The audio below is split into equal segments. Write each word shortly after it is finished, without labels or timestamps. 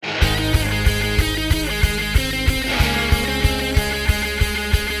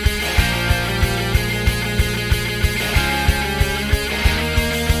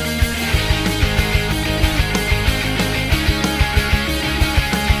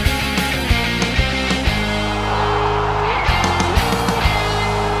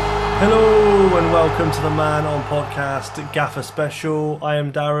Hello and welcome to the Man On Podcast Gaffr special. I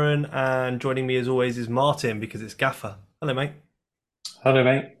am Darren and joining me as always is Martin because it's Gaffr. Hello, mate. Hello,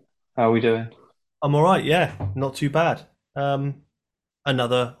 mate. How are we doing? I'm all right, yeah, not too bad.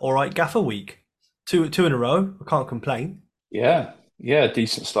 Another all right Gaffr week, two in a row. I can't complain. Yeah,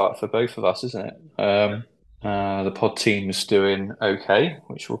 decent start for both of us, isn't it? The pod team is doing okay,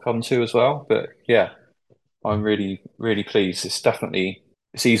 which we'll come to as well. But yeah, I'm really pleased.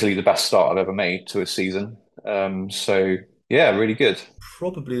 It's easily the best start I've ever made to a season. So yeah, really good.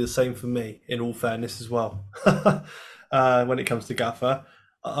 Probably the same for me, in all fairness, as well. When it comes to Gaffr,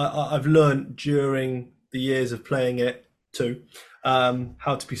 I've learned during the years of playing it too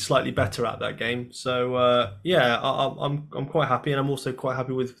how to be slightly better at that game. So yeah, I'm quite happy, and I'm also quite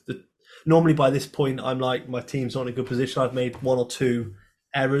happy with the. Normally, by this point, I'm like my team's not in a good position. I've made one or two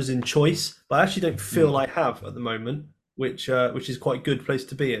errors in choice, but I actually don't feel Mm. I have at the moment, which is quite a good place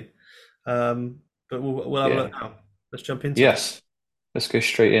to be in. But we'll have a look Yeah. now. Let's jump into it. Yes. Let's go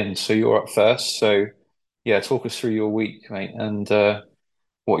straight in. So you're up first. So yeah, talk us through your week, mate, and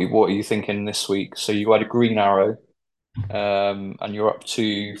what are you thinking this week? So you had a green arrow. And you're up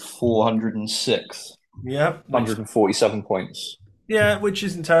to 406, Yeah, which 147 points. yeah, which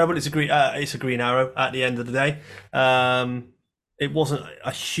isn't terrible. It's a green arrow at the end of the day. Um, it wasn't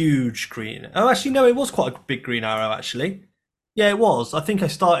a huge green. Oh, actually, no, it was quite a big green arrow. Actually, yeah, it was. I think I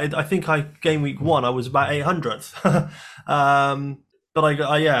started. I think I game week one. I was about 800th.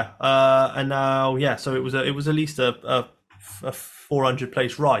 But yeah, and now yeah. So it was at least a 400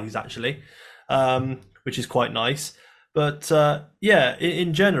 place rise actually, which is quite nice. But yeah,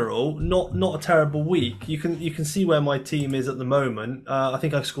 in general, not a terrible week. You can see where my team is at the moment. I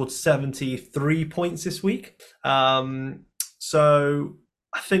think I've scored 73 points this week. So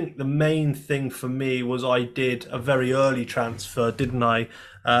I think the main thing for me was I did a very early transfer, didn't I?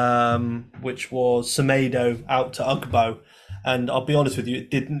 Which was Semedo out to Ugbo, and I'll be honest with you,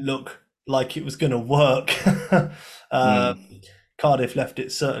 it didn't look like it was going to work. uh, Mm. Cardiff left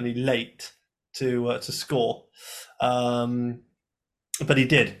it certainly late to score. Um, but he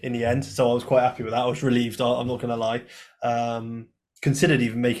did in the end, so I was quite happy with that. I was relieved. I'm not going to lie. Considered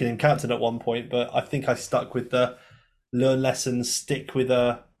even making him captain at one point, but I think I stuck with the learn lessons, stick with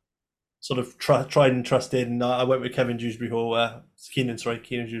a sort of tried and trusted, and I went with Kevin Dewsbury Hall, Keenan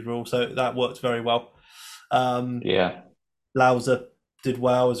Dewsbury Hall, so that worked very well. Um, Yeah. Lauser did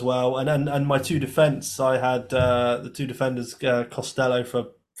well as well, and my two defence, I had the two defenders, Costello for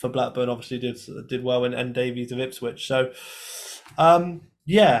Blackburn, obviously did well, and Davies of Ipswich. So,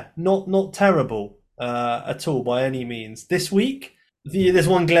 yeah, not terrible at all by any means. This week, there's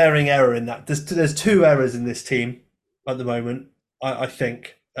one glaring error in that. There's two errors in this team at the moment. I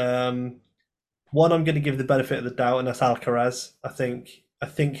think one I'm going to give the benefit of the doubt, and that's Alcaraz. I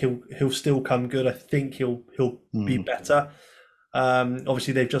think he'll still come good. I think he'll be Mm. better.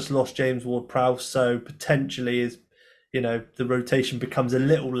 Obviously, they've just lost James Ward-Prowse, so potentially is the rotation becomes a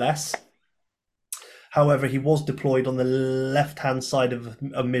little less. However, he was deployed on the left-hand side of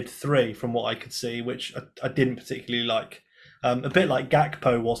a mid three, from what I could see, which I didn't particularly like. A bit like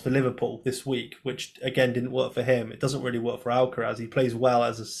Gakpo was for Liverpool this week, which again didn't work for him. It doesn't really work for Alcaraz. He plays well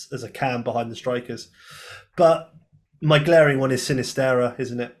as a cam behind the strikers, but my glaring one is Sinistera,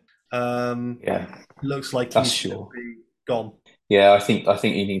 isn't it? Um, Yeah, Looks like that's he's going to sure. be gone. Yeah, I think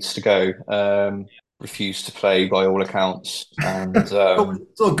he needs to go. Refused to play by all accounts, and It's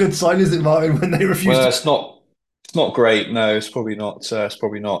not a good sign, is it, Martin, when they refuse well, to? it's not great. No, it's probably not. It's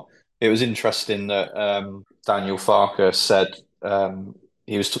probably not. It was interesting that Daniel Farker said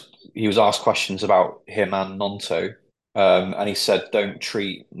he was he was asked questions about him and Nonto, and he said don't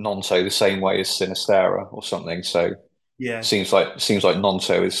treat Nonto the same way as Sinistera or something. So Yeah, seems like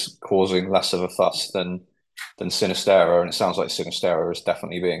Nonto is causing less of a fuss than Sinistera, and it sounds like Sinistera is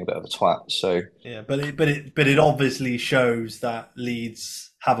definitely being a bit of a twat. So yeah, but it obviously shows that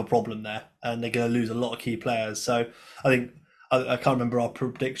Leeds have a problem there, and they're going to lose a lot of key players. So I think I can't remember our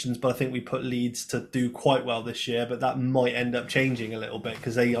predictions, but I think we put Leeds to do quite well this year. But that might end up changing a little bit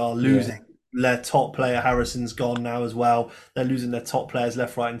because they are losing yeah, their top player. Harrison's gone now as well. They're losing their top players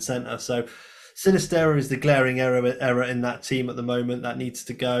left, right, and centre. So Sinistera is the glaring error in that team at the moment that needs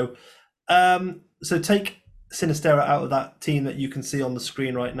to go. So take Sinistera out of that team that you can see on the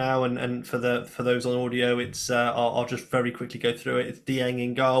screen right now, and for those on audio, it's I'll just very quickly go through it. It's Dieng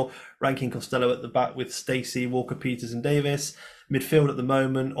in goal, Rankin Costello at the back with Stacey, Walker, Peters, and Davis. Midfield at the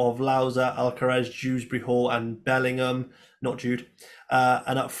moment of Lauser, Alcaraz, Dewsbury Hall, and Bellingham, not Jude.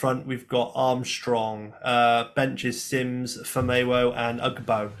 And up front we've got Armstrong. Benches Sims, Famewo, and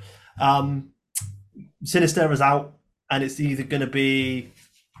Ugbo. Sinistera's out, and it's either going to be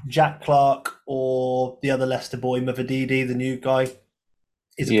Jack Clark or the other Leicester boy, Mavadidi, the new guy,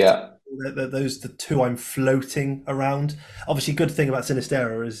 is a potential. Yeah, Those are the two I'm floating around. Obviously, good thing about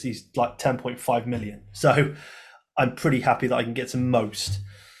Sinistera is he's like 10.5 million, so I'm pretty happy that I can get some most.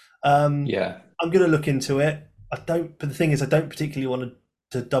 yeah, I'm going to look into it. I don't, but the thing is, I don't particularly want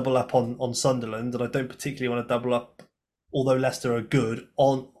to double up on Sunderland, and I don't particularly want to double up, although Leicester are good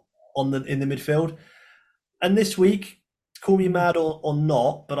on the in the midfield. And this week, call me mad or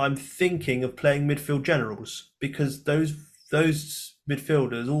not, but I'm thinking of playing midfield generals because those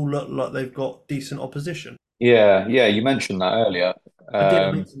midfielders all look like they've got decent opposition. yeah. You mentioned that earlier. I did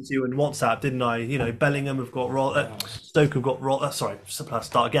Um, mention to you in WhatsApp, didn't I? You know, Bellingham have got Stoke have got sorry,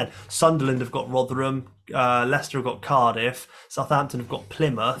 start again. Sunderland have got Rotherham, Leicester have got Cardiff, Southampton have got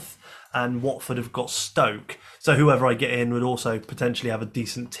Plymouth, and Watford have got Stoke. So whoever I get in would also potentially have a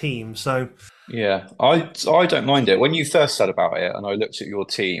decent team. So yeah, I don't mind it. When you first said about it, and I looked at your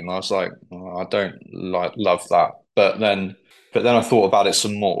team, I was like, "Oh, I don't like love that." But then I thought about it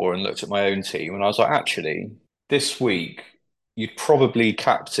some more and looked at my own team, and I was like, actually, this week you'd probably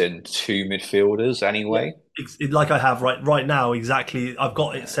captain two midfielders yeah, anyway. like I have right now, exactly. I've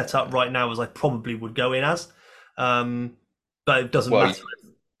got it set up right now as I probably would go in as, um, but it doesn't Well, matter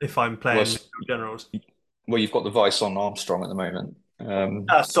if I'm well, playing generals. you've got the vice on Armstrong at the moment.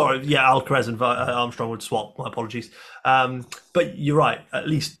 Sorry, yeah, Alcaraz and Armstrong would swap. My apologies. But you're right. At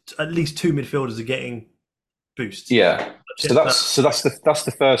least two midfielders are getting boosts. Yeah. So Chip, that's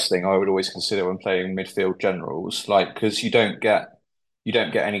the first thing I would always consider when playing midfield generals, like because you don't get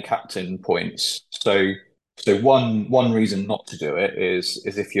any captain points. So one reason not to do it is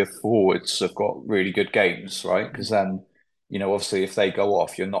if your forwards have got really good games, right? Because then, obviously if they go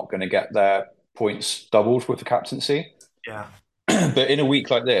off, you're not going to get their points doubled with the captaincy. yeah. But in a week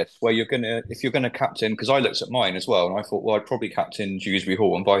like this, where if you're gonna captain, because I looked at mine as well, and I thought, well, I'd probably captain Dewsbury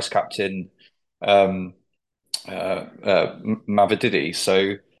Hall and vice captain um, Mavididi.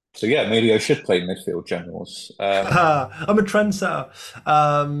 So yeah, maybe I should play midfield generals. I'm a trendsetter.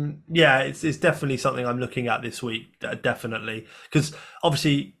 Yeah, it's definitely something I'm looking at this week. Definitely, because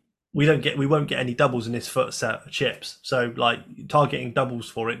obviously we won't get any doubles in this first set of chips. So like targeting doubles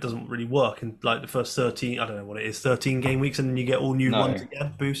for it doesn't really work in like the first 13. I don't know what it is, 13 game weeks, and then you get all new ones No,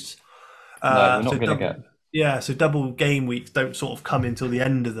 again boosts. no, we're So not gonna double, get. yeah, so double game weeks don't sort of come until the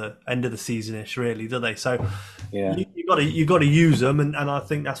end of the season-ish, really, do they? So Yeah, you got to use them, and I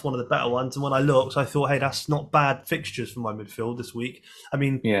think that's one of the better ones. And when I looked, I thought, hey, that's not bad fixtures for my midfield this week. I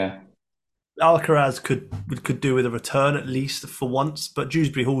mean, yeah, Alcaraz could do with a return at least for once, but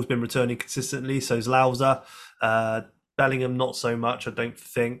Dewsbury Hall's been returning consistently. So is Lauser, uh, Bellingham not so much, I don't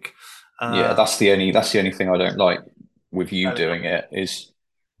think. yeah. Uh, That's the only thing I don't like with you Bellingham, doing it is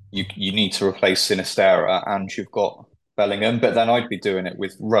you need to replace Sinistera and you've got Bellingham, but then I'd be doing it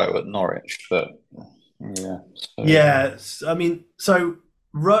with Rowe at Norwich. But yeah, so yeah, I mean, so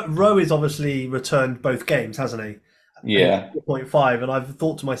Rowe is obviously returned both games, hasn't he? And he's yeah, 4.5, and I've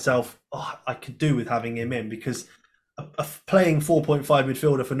thought to myself, oh, I could do with having him in because playing 4.5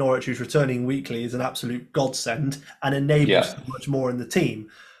 midfielder for Norwich who's returning weekly is an absolute godsend and enables yeah. so much more in the team.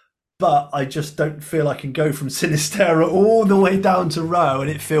 But I just don't feel I can go from Sinistera all the way down to Rowe and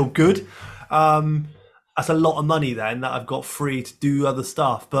it feel good. Um, that's a lot of money then that I've got free to do other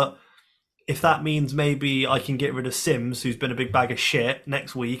stuff. But if that means maybe I can get rid of Sims, who's been a big bag of shit,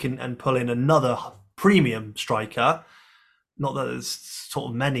 next week and pull in another premium striker, not that there's sort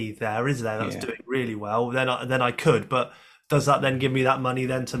of many there, is there, that's Yeah. doing really well, then I could. But does that then give me that money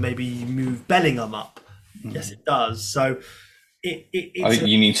then to maybe move Bellingham up? Yes, Mm. it does. So I it's think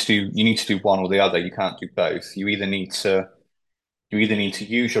you need to do one or the other. You can't do both. You either need to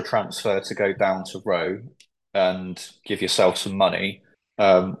use your transfer to go down to Rowe and give yourself some money,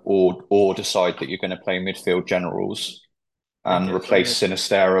 or decide that you're going to play midfield generals and and get some replace more.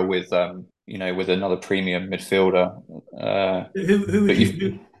 Sinistera with another premium midfielder. Who would But you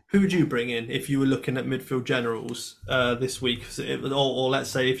you've who would you bring in if you were looking at midfield generals this week, or let's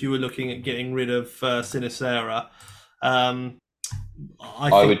say if you were looking at getting rid of Sinistera? Um,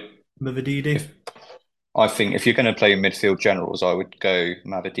 I I think would Mavididi. if I think if you're going to play midfield generals, I would go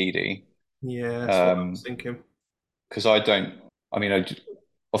Mavididi. Yeah, that's what I was Um, thinking. because I don't. I mean,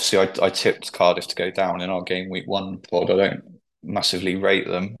 obviously I tipped Cardiff to go down in our game week one pod. I don't massively rate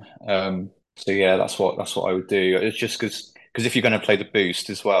them. So yeah, that's what I would do. It's just because if you're going to play the boost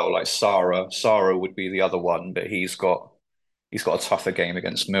as well, like Sara would be the other one, but he's got a tougher game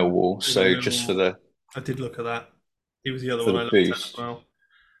against Millwall. Is it So just for Millwall? the I did look at that. He was the other for one the I looked at as boost. well.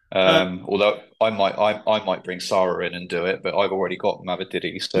 Uh, Although I might bring Sara in and do it, but I've already got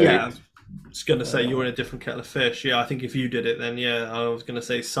Mavididi, so yeah, Just going to say you're Uh, in a different kettle of fish. Yeah, I think if you did it, then yeah, I was going to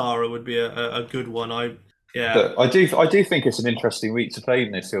say Sarah would be a good one. Yeah, but I do think it's an interesting week to play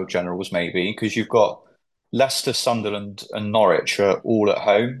midfield generals, maybe because you've got Leicester, Sunderland, and Norwich are all at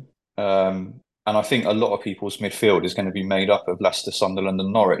home. And I think a lot of people's midfield is going to be made up of Leicester, Sunderland,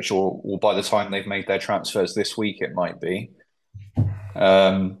 and Norwich, or by the time they've made their transfers this week, it might be.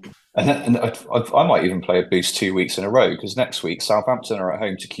 And I might even play a boost 2 weeks in a row because next week Southampton are at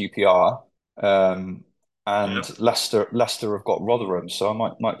home to QPR, yeah. and Leicester have got Rotherham, so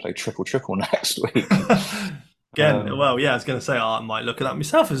I might play triple next week. Again, Um, well, yeah, I was going to say I might look at that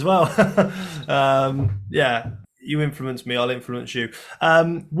myself as well. Yeah, you influence me, I'll influence you.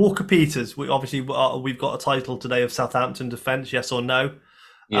 Walker Peters, we've got a title today of Southampton defence, yes or no? Uh,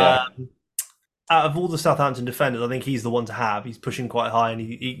 yeah, Out of all the Southampton defenders, I think he's the one to have. He's pushing quite high, and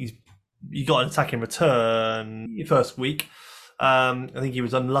he got an attack in return first week. I think he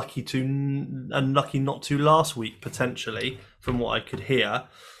was unlucky not to last week potentially, from what I could hear.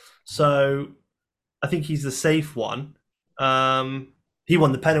 So I think he's the safe one. He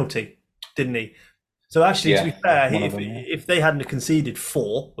won the penalty, didn't he? So actually, to be yeah, fair, one of them. Yeah. if they hadn't conceded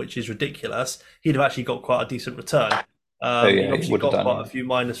four, which is ridiculous, he'd have actually got quite a decent return. Oh He yeah, he obviously would have got done. quite a Yeah. few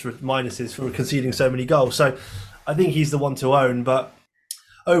minuses for conceding so many goals. So I think he's the one to own. But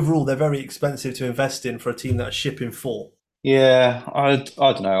overall, they're very expensive to invest in for a team that's shipping four. Yeah, I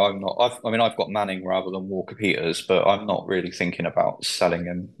don't know. I'm not. I mean, I've got Manning rather than Walker Peters, but I'm not really thinking about selling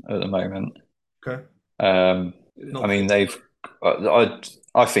him at the moment. Okay, Um, I not for mean,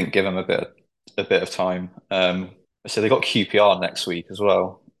 I think give him a bit of time. So they got QPR next week as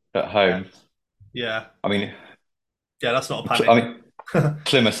well at yeah, home. yeah, I mean, yeah. That's not a I panic. mean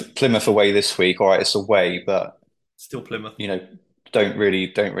Plymouth away this week. All right, it's away, but Still Plymouth. you know, don't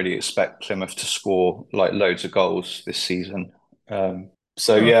really expect Plymouth to score like loads of goals this season.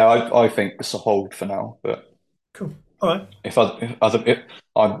 So All right, yeah, I think it's a hold for now. But cool. All right.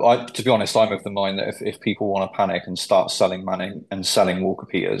 to be honest, I'm of the mind that if people want to panic and start selling Manning and selling Walker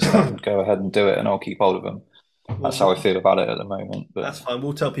Peters, then go ahead and do it, and I'll keep hold of them. Well, That's how I feel about it at the moment. But that's fine.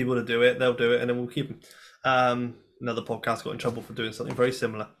 We'll tell people to do it. They'll do it, and then we'll keep them. Another podcast got in trouble for doing something very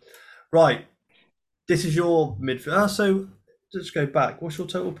similar. Right. This is your midfield. So let's go back. What's your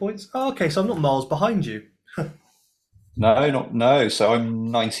total points? Oh, okay, so I'm not miles behind you. no, not no. So I'm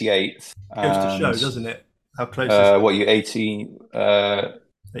 98th, Goes to show, and doesn't it? How close this what you 18?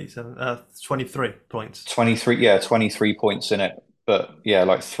 87, 23 points. 23, yeah, 23 points in it, but yeah,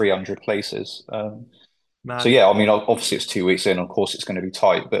 like 300 places. So Mad. yeah, I mean, obviously it's 2 weeks in. Of course, it's going to be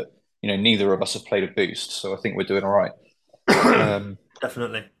tight, but neither of us have played a boost, so I think we're doing all right. Um,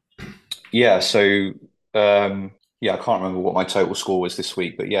 Definitely. yeah, so yeah, I can't remember what my total score was this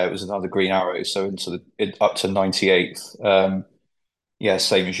week, but yeah, it was another green arrow, so up to 98th. Yeah,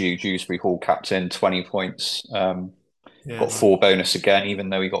 same as you, Dewsbury Hall captain, 20 points. Yeah, Got nice. 4 bonus again, even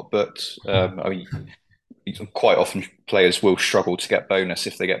though he got booked. I mean, quite often players will struggle to get bonus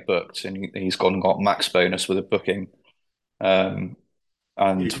if they get booked, and he's gone and got max bonus with a booking. Um,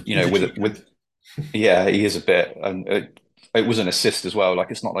 and He's a cheat code. yeah, he is a bit, and it was an assist as well.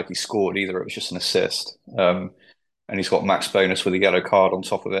 Like it's not like he scored either; it was just an assist. And he's got max bonus with a yellow card on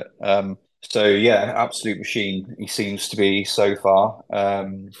top of it. So yeah, absolute machine. He seems to be so far.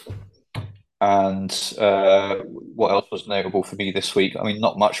 And what else was notable for me this week? I mean,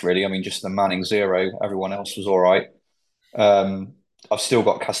 not much really. I mean, just the Manning zero. Everyone else was all right. Um, I've still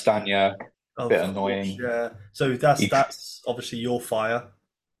got Castagna, bit Of course, annoying. yeah. So that's He, that's obviously your fire.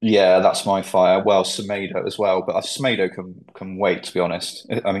 yeah, that's my fire. Well, Semedo as well, but Semedo can wait. To be honest,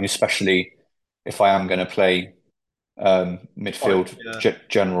 I mean, especially if I am going to play Five, midfield yeah.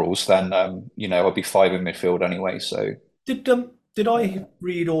 generals, then I'll be five in midfield anyway. So Did I uh,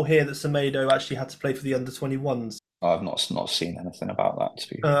 read or hear that Semedo actually had to play for the under 21s? I've not seen anything about that.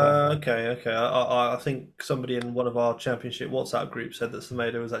 To be fair, Okay, okay. I think somebody in one of our championship WhatsApp groups said that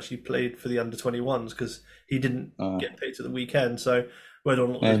Semedo was actually played for the under 21s because he didn't uh, get picked at the weekend. So whether or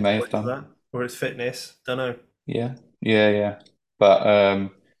not he there's may a have point to done. that or it's fitness, don't know. Yeah, yeah.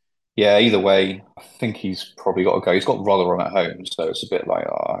 But yeah, either way, I think he's probably got to go. He's got Rotherham at home, so it's a bit like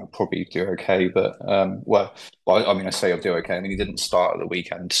I'll probably do okay. But well, I mean, I say I'll do okay. I mean, he didn't start at the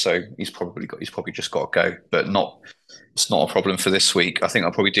weekend, so he's probably just got to go. But it's not a problem for this week. I think I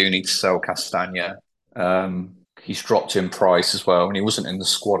probably do need to sell Castagna. He's dropped in price as well, and he wasn't in the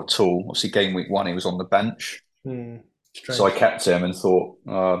squad at all. Obviously, game week one, he was on the bench, Hmm, so I strange. kept him and thought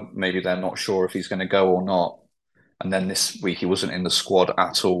maybe they're not sure if he's going to go or not. And then this week he wasn't in the squad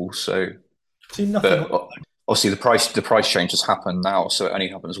at all. So, See nothing. but obviously the price change has happened now, so it only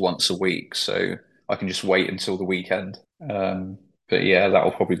happens once a week. So I can just wait until the weekend. but yeah, that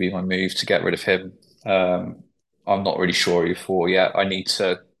will probably be my move to get rid of him. I'm not really sure who for yet. I need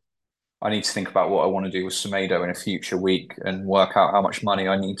to think about what I want to do with Semedo in a future week and work out how much money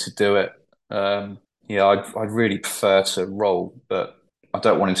I need to do it. Yeah, I'd really prefer to roll, but I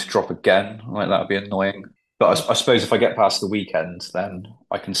don't want him to drop again. Like that would be annoying. But I suppose if I get past the weekend, then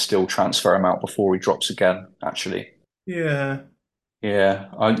I can still transfer him out before he drops again. Actually, Yeah,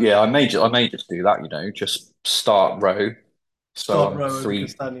 I may just do that. Just start row. So start I'm row over three.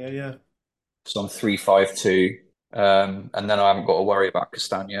 Castagna. Yeah, So I'm 3-5-2, and then I haven't got to worry about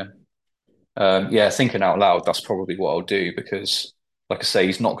Castagna. Yeah, thinking out loud, that's probably what I'll do because, like I say,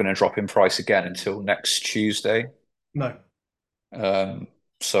 he's not going to drop in price again until next Tuesday. no, Um,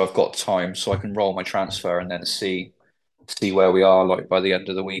 so I've got time, so I can roll my transfer and then see where we are like by the end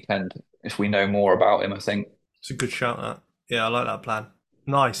of the weekend if we know more about him. I think. it's a good shout. That yeah, I like that plan.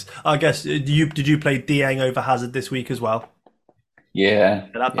 Nice. I guess did you play Dieng over Hazard this week as well? Yeah,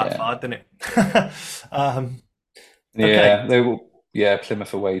 Yeah, that yeah, backfired, didn't it? Okay, yeah. They will. Yeah,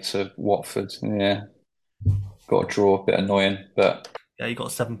 Plymouth away to Watford. Yeah, got a draw, a bit annoying, but yeah, you got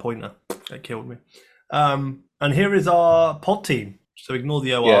a 7 pointer. That killed me. And here is our pod team. So ignore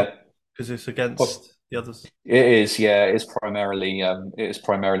the OR yeah. because it's against the others. It is, yeah. It is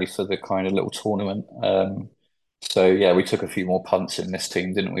primarily for the kind of little tournament. So yeah, we took a few more punts in this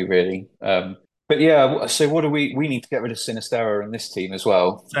team, didn't we? Really. But yeah. So what do we need to get rid of Sinistera in this team as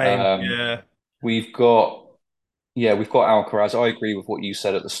well? Same, yeah. We've got we've got Alcaraz. I agree with what you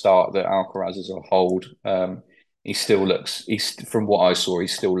said at the start that Alcaraz is a hold. He's from what I saw, he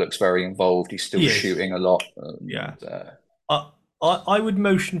still looks very involved. He's still He is. shooting a lot. Yeah. And, I, I would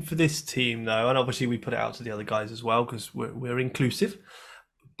motion for this team though, and obviously we put it out to the other guys as well because we're inclusive.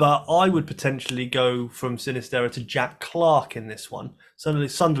 But I would potentially go from Sinistera to Jack Clark in this one. Suddenly,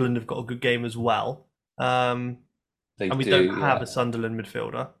 Sunderland have got a good game as well, they and we do, don't have yeah. a Sunderland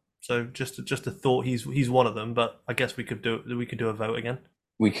midfielder. So just a thought, he's one of them. But I guess we could do a vote again.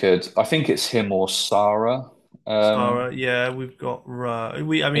 We could. I think it's him or Sarah. So yeah, we've got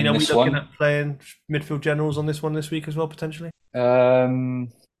we. I mean, In are we this looking one. at playing midfield generals on this one this week as well potentially?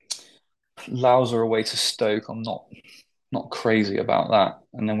 Um, Laos are away to Stoke. I'm not crazy about that.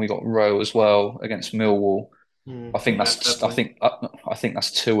 And then we got Rowe as well against Millwall. I think Yeah, fair that's I point. think I think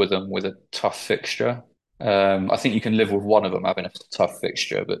that's two of them with a tough fixture. I think you can live with one of them having a tough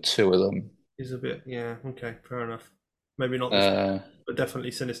fixture, but two of them. He's a bit, yeah, okay, fair enough. Maybe not this week, Uh, but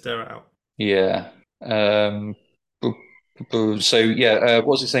definitely Sinistera out. yeah. So yeah, what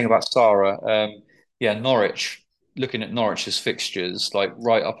was he saying about Sarah? Yeah, Norwich. Looking at Norwich's fixtures, like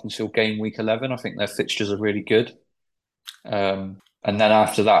right up until game week 11, I think their fixtures are really good. And then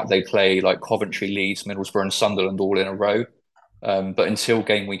after that, they play like Coventry, Leeds, Middlesbrough, and Sunderland all in a row. But until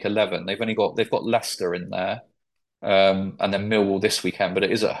game week 11, they've got Leicester in there, and then Millwall this weekend, but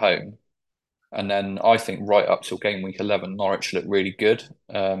it is at home. And then I think right up till game week 11, Norwich look really good,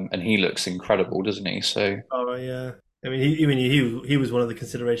 and he looks incredible, doesn't he? So Oh yeah, I mean, he was one of the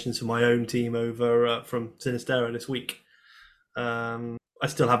considerations for my own team over from Sinistera this week. I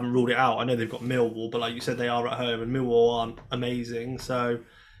still haven't ruled it out. I know they've got Millwall, but like you said, they are at home, and Millwall aren't amazing, so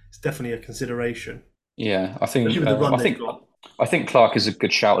it's definitely a consideration, yeah, I especially think with the uh, run I they've think got. I think Clark is a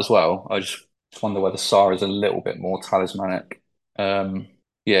good shout as well. I just wonder whether Sarr is a little bit more talismanic. Um,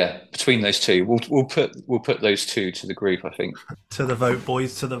 yeah, between those two, we'll put those two to the group. I think. To the vote,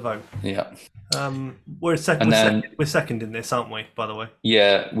 boys, to the vote. Yeah, We're second. and We're second. then We're second in this, aren't we? By the way.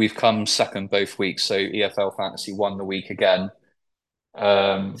 yeah, we've come second both weeks. So EFL Fantasy won the week again.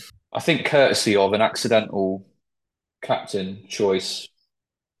 I think courtesy of an accidental captain choice.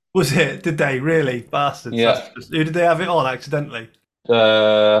 Was it? Did they really, bastards? Yeah, Who did they have it on accidentally?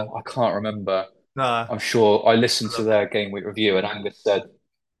 I can't remember. Nah, I'm sure I listened to their game week review, and Angus said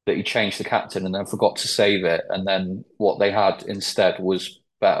that he changed the captain and then forgot to save it, and then what they had instead was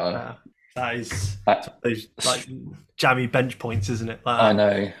better. nah. That is I, those like jammy bench points, isn't it? I Like,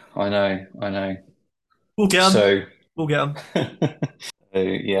 know, I know, I know. we'll get them. So, We'll get them.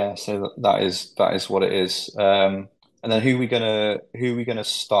 yeah, so that is what it is. And then who we gonna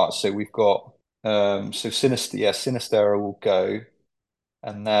start? So we've got Sinistera will go,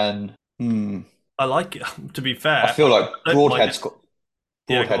 and then I like it. To be I fair, feel like I don't mind it.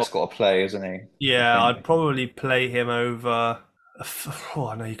 Yeah, go on. Broadhead's got to play, isn't he? I Yeah, think I'd probably play him over.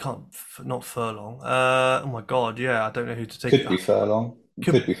 Oh no, you can't. Not Furlong. Oh my god, yeah, I don't know who to take. could be Furlong. Could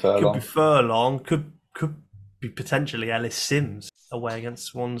Could be could be Furlong. Furlong. Could be potentially Ellis Sims away against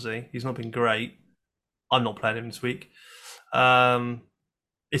Swansea. He's not been great. I'm not playing him this week. Um,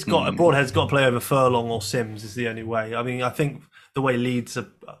 it's got a Hmm. Broadhead's got to play over Furlong or Sims is the only way. I mean, I think the way Leeds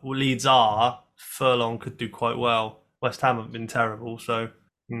are, Furlong could do quite well. West Ham have been terrible. So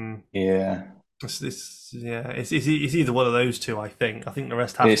Yeah, it's either one of those two. I think the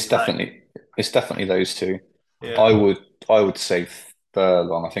rest have to it's play. definitely those two. Yeah. I would I would say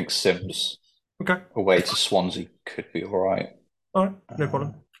Furlong. I think Sims Okay. away to Swansea could be all right. All right. No Uh,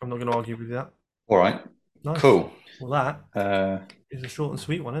 problem. I'm not going to argue with that. all right, Nice. cool. Well, that Uh, is a short and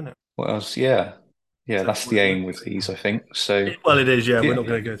sweet one, isn't it? what else? Yeah, yeah, So, that's the aim with these, I think. So well, it is. Yeah, we're yeah, not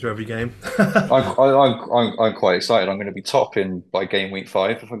going to go through every game. I'm quite excited. I'm going to be top in by game week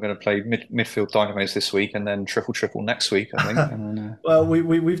 5 if I'm going to play midfield dynamos this week and then triple next week, I think. And then, Well,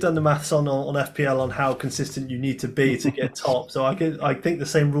 we've done the maths on FPL on how consistent you need to be to get top. So I think the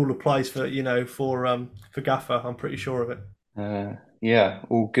same rule applies for for Gaffr. I'm pretty sure of it. yeah,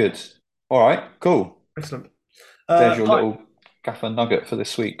 all good. All right, cool. Excellent. There's your Right. little gaffer nugget for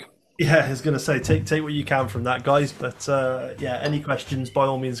this week. Yeah, I was going to say take what you can from that, guys. But yeah, any questions, by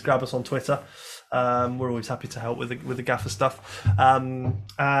all means, grab us on Twitter. We're always happy to help with the Gaffer stuff.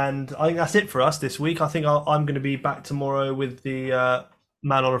 And I think that's it for us this week. I think I'm going to be back tomorrow with the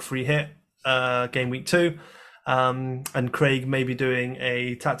man on a free hit game week 2. And Craig may be doing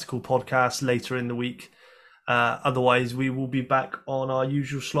a tactical podcast later in the week. Otherwise, we will be back on our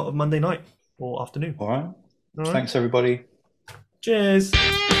usual slot of Monday night or afternoon. All right. All right. Thanks, everybody. Cheers.